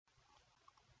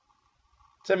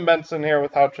Tim Benson here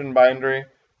with Houchin Bindery.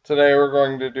 Today we're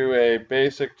going to do a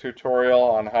basic tutorial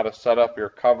on how to set up your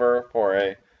cover for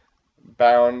a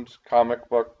bound comic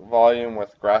book volume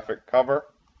with graphic cover.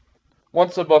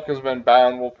 Once the book has been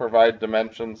bound, we'll provide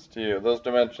dimensions to you. Those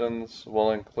dimensions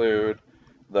will include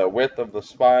the width of the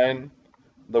spine,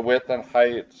 the width and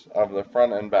height of the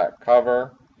front and back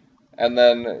cover, and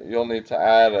then you'll need to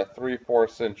add a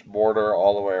 3/4 inch border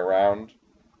all the way around.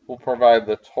 We'll provide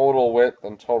the total width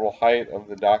and total height of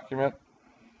the document.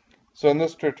 So in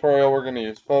this tutorial we're going to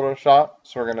use Photoshop.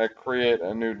 So we're going to create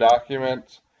a new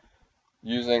document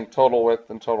using total width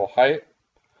and total height.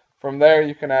 From there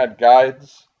you can add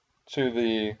guides to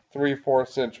the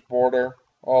 3/4 inch border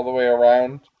all the way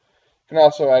around. You can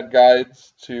also add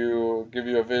guides to give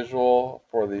you a visual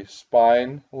for the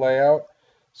spine layout.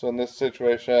 So in this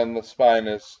situation the spine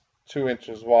is 2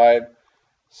 inches wide.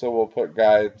 So we'll put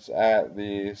guides at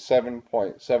the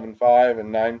 7.75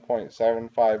 and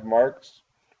 9.75 marks.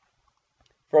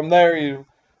 From there you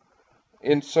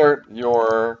insert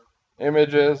your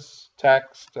images,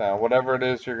 text, whatever it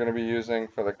is you're going to be using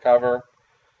for the cover.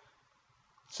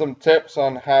 Some tips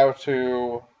on how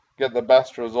to get the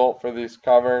best result for these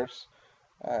covers.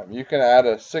 You can add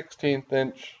a 1/16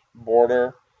 inch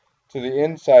border to the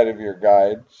inside of your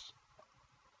guides.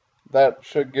 That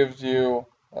should give you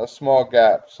a small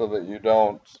gap so that you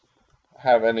don't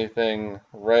have anything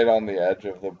right on the edge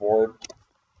of the board.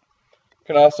 You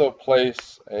can also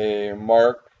place a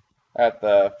mark at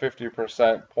the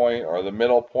 50% point or the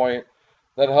middle point.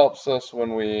 That helps us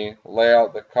when we lay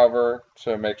out the cover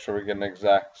to make sure we get an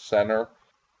exact center.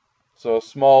 So a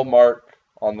small mark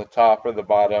on the top or the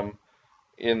bottom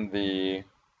in the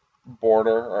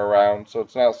border around, so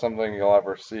it's not something you'll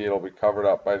ever see. It'll be covered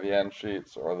up by the end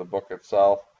sheets or the book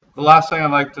itself. The last thing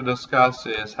I'd like to discuss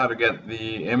is how to get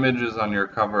the images on your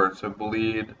cover to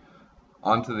bleed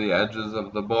onto the edges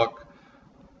of the book.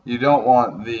 You don't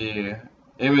want the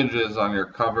images on your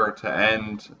cover to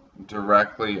end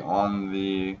directly on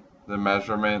the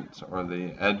measurement or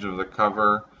the edge of the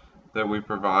cover that we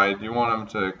provide. You want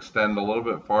them to extend a little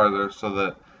bit farther so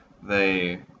that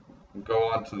they go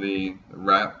onto the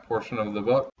wrap portion of the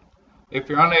book. If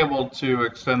you're unable to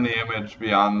extend the image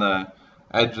beyond the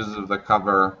edges of the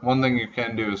cover, one thing you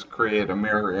can do is create a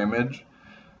mirror image.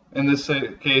 In this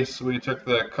case, we took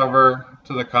the cover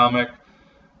to the comic,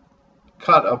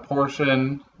 cut a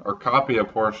portion or copy a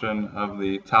portion of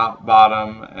the top,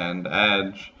 bottom, and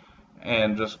edge,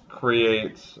 and just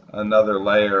create another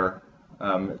layer,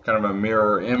 kind of a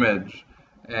mirror image,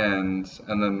 and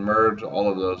then merge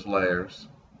all of those layers.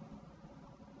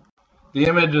 The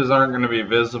images aren't going to be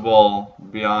visible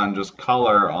beyond just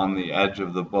color on the edge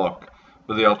of the book.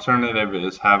 But the alternative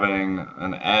is having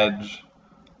an edge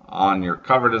on your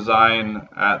cover design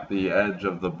at the edge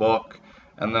of the book,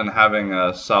 and then having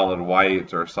a solid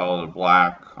white or solid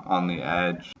black on the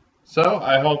edge. So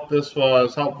I hope this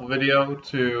was a helpful video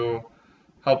to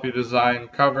help you design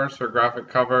covers for graphic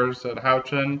covers at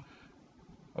Houchin.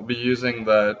 I'll be using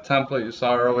the template you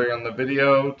saw earlier in the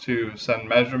video to send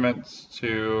measurements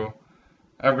to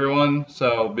everyone, so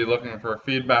I'll be looking for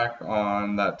feedback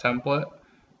on that template.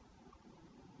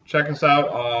 Check us out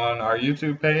on our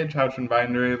YouTube page, Houchin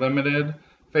Bindery Limited,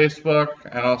 Facebook,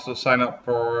 and also sign up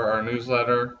for our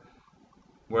newsletter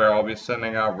where I'll be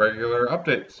sending out regular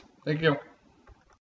updates. Thank you.